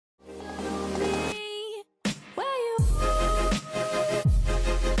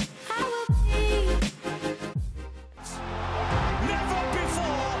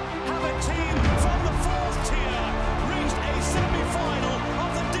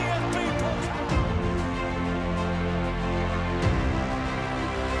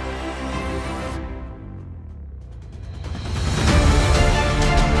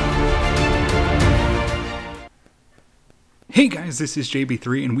Hey guys, this is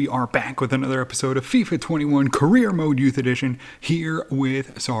JB3 and we are back with another episode of FIFA 21 Career Mode Youth Edition here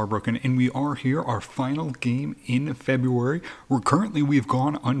with Saarbrucken, and we are here, our final game in February. We've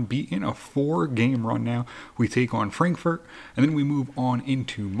gone unbeaten, a 4-game run now. We take on Frankfurt and then we move on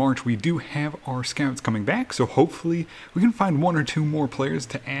into March. We do have our scouts coming back, so hopefully we can find one or two more players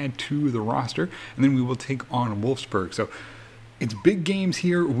to add to the roster, and then we will take on Wolfsburg. So it's big games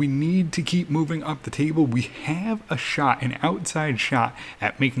here. We need to keep moving up the table. We have a shot, an outside shot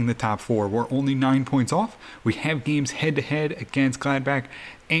at making the top 4. We're only 9 points off. We have games head-to-head against Gladbach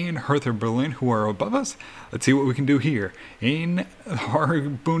and Hertha Berlin, who are above us. Let's see what we can do here in our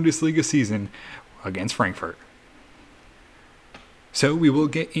Bundesliga season against Frankfurt. So we will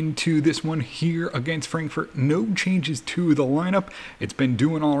get into this one here against Frankfurt. No changes to the lineup. It's been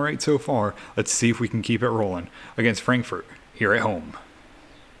doing all right so far. Let's see if we can keep it rolling against Frankfurt here at home.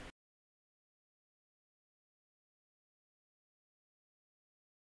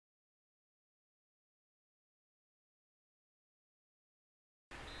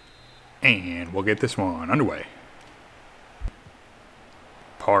 And we'll get this one underway.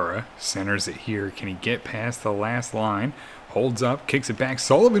 Para centers it here. Can he get past the last line? Holds up, kicks it back.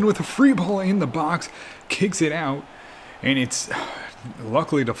 Sullivan with a free ball in the box, kicks it out, and it's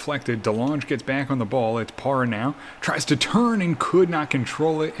luckily deflected. DeLonge gets back on the ball. It's Para now. Tries to turn and could not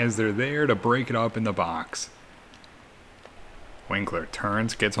control it as they're there to break it up in the box. Winkler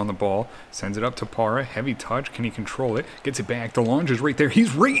turns, gets on the ball, sends it up to Para. Heavy touch. Can he control it? Gets it back. DeLonge is right there.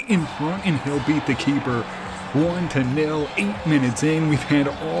 He's right in front, and he'll beat the keeper 1-0. 8 minutes in. We've had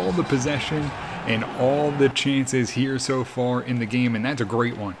all the possession and all the chances here so far in the game, and that's a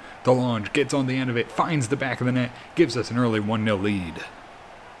great one. DeLonge gets on the end of it, finds the back of the net, gives us an early 1-0 lead.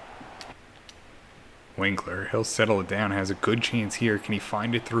 Winkler, he'll settle it down, has a good chance here. Can he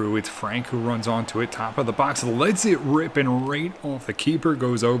find it through? It's Frank who runs onto it, top of the box, lets it rip, and right off the keeper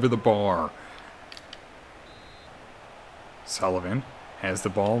goes over the bar. Sullivan has the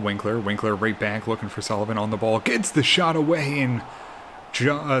ball. Winkler right back, looking for Sullivan on the ball, gets the shot away and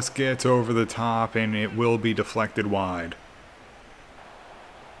just gets over the top, and it will be deflected wide.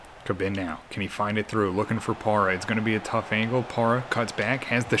 Cabin now. Can he find it through? Looking for Para. It's going to be a tough angle. Para cuts back,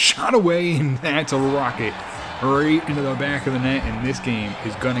 has the shot away, and that's a rocket right into the back of the net, and this game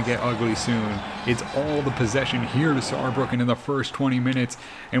is going to get ugly soon. It's all the possession here to Saarbrücken in the first 20 minutes,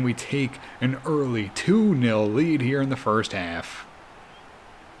 and we take an early 2-0 lead here in the first half.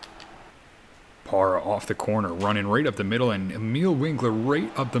 Para off the corner, running right up the middle, and Emil Winkler right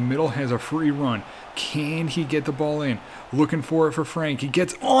up the middle has a free run. Can he get the ball in? Looking for it for Frank. He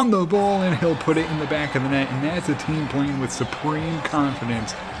gets on the ball, and he'll put it in the back of the net, and that's a team playing with supreme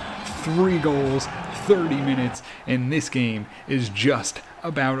confidence. 3 goals, 30 minutes, and this game is just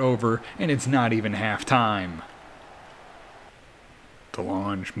about over, and it's not even halftime.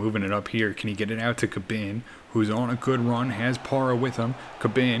 DeLonge moving it up here. Can he get it out to Cabin, who's on a good run, has Para with him.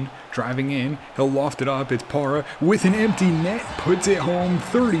 Cabin driving in. He'll loft it up. It's Para with an empty net. Puts it home.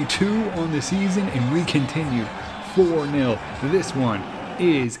 32 on the season, and we continue 4-0. This one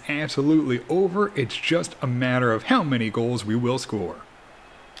is absolutely over. It's just a matter of how many goals we will score.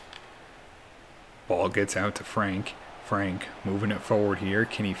 Ball gets out to Frank. Frank moving it forward here.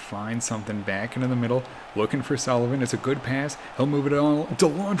 Can he find something back into the middle? Looking for Sullivan. It's a good pass. He'll move it on.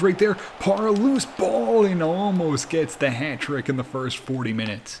 DeLonge right there. Para loose ball and almost gets the hat trick in the first 40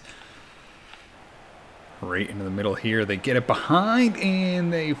 minutes. Right into the middle here. They get it behind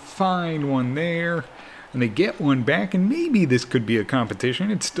and they find one there. And they get one back, and maybe this could be a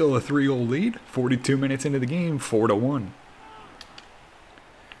competition. It's still a 3-0 lead. 42 minutes into the game, 4-1.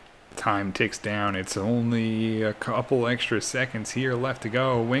 Time ticks down. It's only a couple extra seconds here left to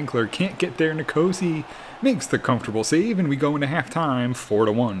go. Winkler can't get there. Nikosi makes the comfortable save, and we go into halftime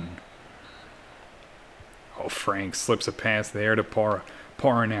 4-1. Oh, Frank slips a pass there to Para.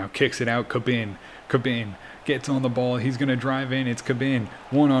 Para now kicks it out. Cabin gets on the ball. He's going to drive in. It's Cabin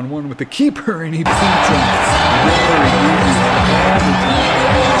one-on-one with the keeper, and he beats him. Very easy.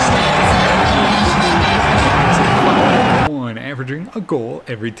 Averaging a goal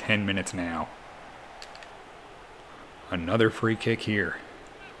every 10 minutes now. Another free kick here.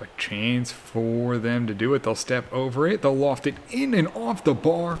 A chance for them to do it. They'll step over it. They'll loft it in and off the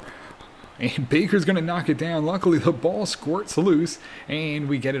bar. And Baker's going to knock it down. Luckily, the ball squirts loose, and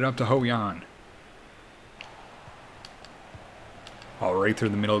we get it up to Ho-Yan. All right through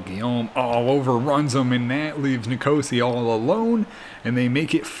the middle. Guillaume all overruns him, and that leaves Nikosi all alone, and they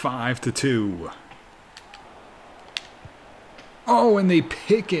make it 5-2. Oh, and they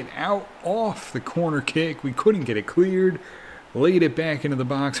pick it out off the corner kick. We couldn't get it cleared. Laid it back into the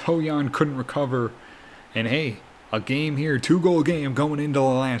box. Ho-Yan couldn't recover. And hey, a game here, 2-goal game going into the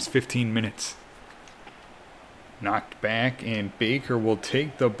last 15 minutes. Knocked back, and Baker will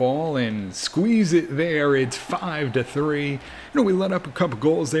take the ball and squeeze it there. It's 5-3. We let up a couple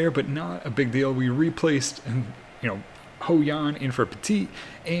goals there, but not a big deal. We replaced, Ho Yan in for Petit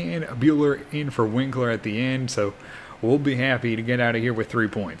and Bueller in for Winkler at the end. So we'll be happy to get out of here with 3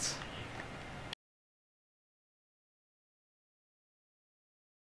 points.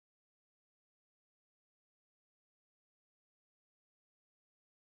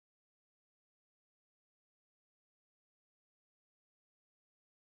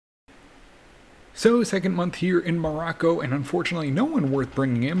 So, second month here in Morocco, and unfortunately no one worth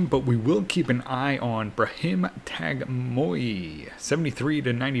bringing in, but we will keep an eye on Brahim Tagmoy,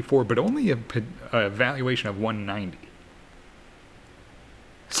 73-94, but only a valuation of 190.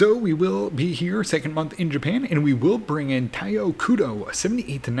 So we will be here second month in Japan, and we will bring in Taiyo Kudo,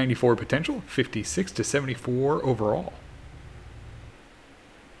 78-94 potential, 56-74 overall.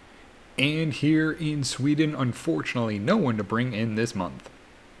 And here in Sweden, unfortunately no one to bring in this month.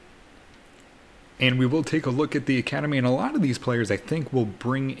 And we will take a look at the academy, and a lot of these players I think we'll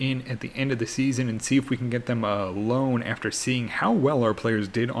bring in at the end of the season and see if we can get them a loan after seeing how well our players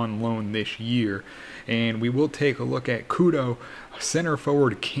did on loan this year. And we will take a look at Kudo, center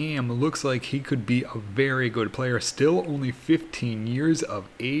forward Cam. Looks like he could be a very good player, still only 15 years of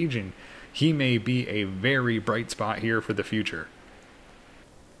age, and he may be a very bright spot here for the future.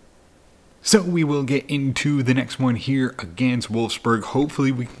 So we will get into the next one here against Wolfsburg.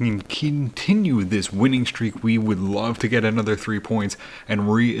 Hopefully we can continue this winning streak. We would love to get another 3 points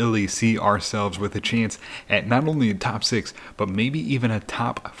and really see ourselves with a chance at not only a top 6, but maybe even a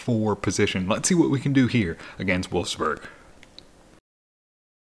top 4 position. Let's see what we can do here against Wolfsburg.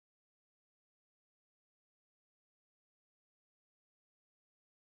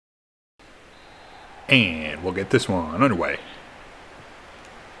 And we'll get this one underway.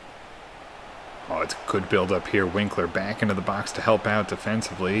 Oh, it's a good build up here. Winkler back into the box to help out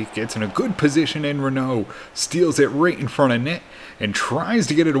defensively. Gets in a good position, and Renault steals it right in front of net and tries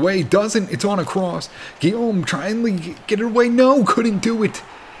to get it away. Doesn't. It's on a cross. Guillaume trying to get it away. No, couldn't do it.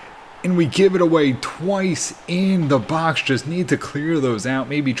 And we give it away twice in the box. Just need to clear those out.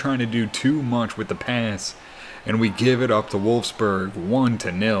 Maybe trying to do too much with the pass. And we give it up to Wolfsburg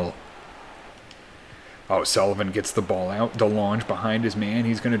 1-0. Oh, Sullivan gets the ball out. DeLonge behind his man.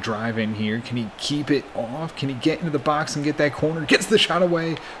 He's going to drive in here. Can he keep it off? Can he get into the box and get that corner? Gets the shot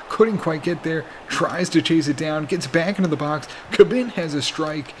away. Couldn't quite get there. Tries to chase it down. Gets back into the box. Cabin has a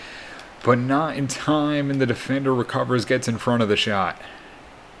strike, but not in time, and the defender recovers, gets in front of the shot.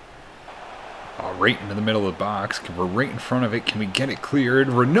 Oh, right into the middle of the box. We're right in front of it. Can we get it cleared?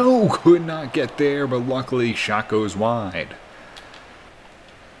 Renault could not get there, but luckily shot goes wide.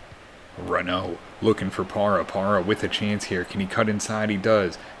 Renault looking for Para. Para with a chance here. Can he cut inside? He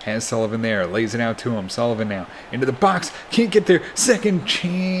does. Has Sullivan there. Lays it out to him. Sullivan now into the box. Can't get there. Second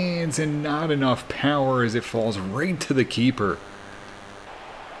chance, and not enough power as it falls right to the keeper.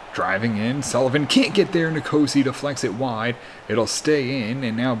 Driving in. Sullivan can't get there. Nkosi deflects it wide. It'll stay in,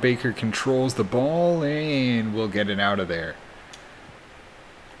 and now Baker controls the ball, and we'll get it out of there.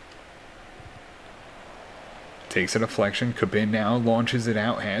 Takes a deflection. Cabin now launches it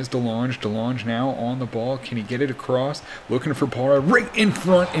out. Has DeLonge. DeLonge now on the ball. Can he get it across? Looking for Para right in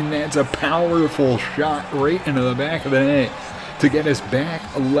front, and that's a powerful shot right into the back of the net to get us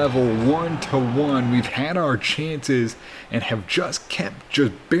back level 1-1. We've had our chances and have just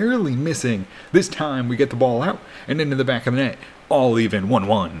barely missing. This time we get the ball out and into the back of the net. All even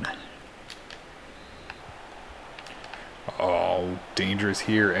 1-1. Oh, dangerous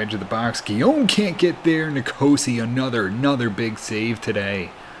here, edge of the box. Guillaume can't get there. Nkosi, another big save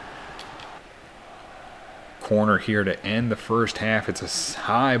today. Corner here to end the first half. It's a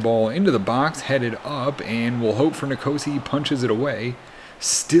high ball into the box, headed up, and we'll hope for Nkosi. He punches it away.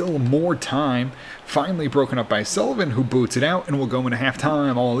 Still more time. Finally broken up by Sullivan, who boots it out, and we'll go into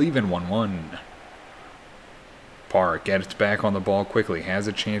halftime, all even 1-1. Parr gets back on the ball quickly, has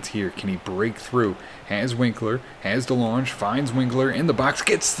a chance here. Can he break through? Has Winkler, has DeLonge, finds Winkler in the box,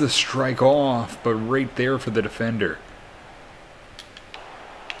 gets the strike off, but right there for the defender.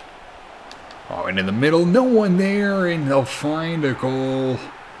 Oh, and in the middle, no one there, and they'll find a goal.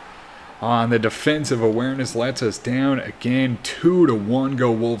 On the defensive awareness lets us down again. 2-1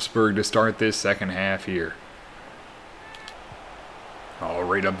 go Wolfsburg to start this second half here. Oh,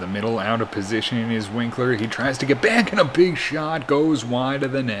 right up the middle, out of position is Winkler. He tries to get back, and a big shot goes wide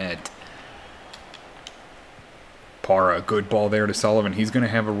of the net. Para, good ball there to Sullivan. He's going to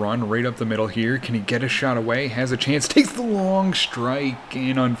have a run right up the middle here. Can he get a shot away? Has a chance. Takes the long strike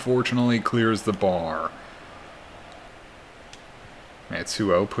and unfortunately clears the bar.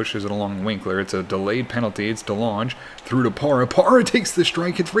 Matsuo pushes it along Winkler. It's a delayed penalty. It's DeLonge through to Para. Para takes the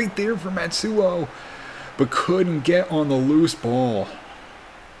strike. It's right there for Matsuo, but couldn't get on the loose ball.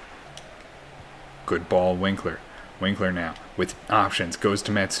 Good ball, Winkler. Winkler now with options goes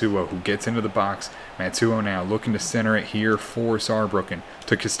to Matsuo, who gets into the box. Matsuo now looking to center it here for Saarbrücken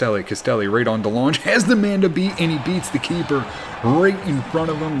to Castelli. Castelli right on DeLonge, has the man to beat, and he beats the keeper right in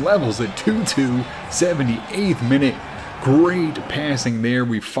front of him. Levels at 2-2, 78th minute. Great passing there.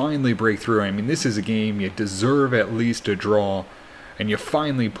 We finally break through. I mean, this is a game you deserve at least a draw, and you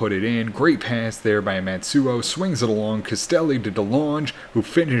finally put it in. Great pass there by Matsuo. Swings it along. Castelli to DeLonge, who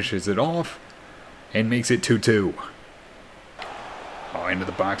finishes it off and makes it 2-2. Oh, into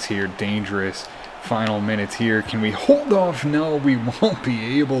the box here. Dangerous. Final minutes here. Can we hold off? No, we won't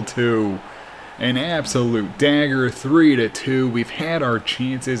be able to. An absolute dagger, 3-2. We've had our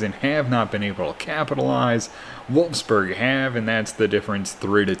chances and have not been able to capitalize. Wolfsburg have, and that's the difference,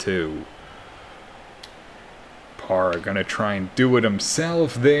 3-2. Para gonna try and do it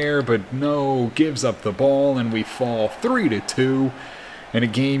himself there, but no, gives up the ball, and we fall 3-2 in a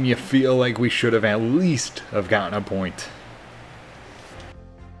game you feel like we should have at least have gotten a point.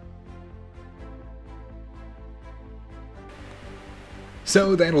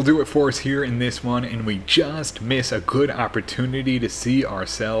 So that'll do it for us here in this one, and we just miss a good opportunity to see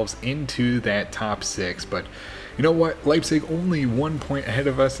ourselves into that top 6. But you know what? Leipzig only 1 point ahead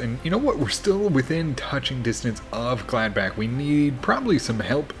of us, and you know what? We're still within touching distance of Gladbach. We need probably some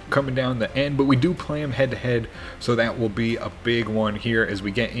help coming down the end, but we do play them head-to-head, so that will be a big one here as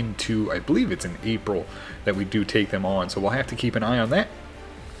we get into, I believe it's in April, that we do take them on. So we'll have to keep an eye on that.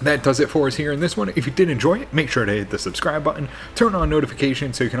 That does it for us here in this one. If you did enjoy it, make sure to hit the subscribe button, turn on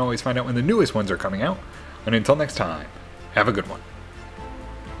notifications so you can always find out when the newest ones are coming out. And until next time, have a good one.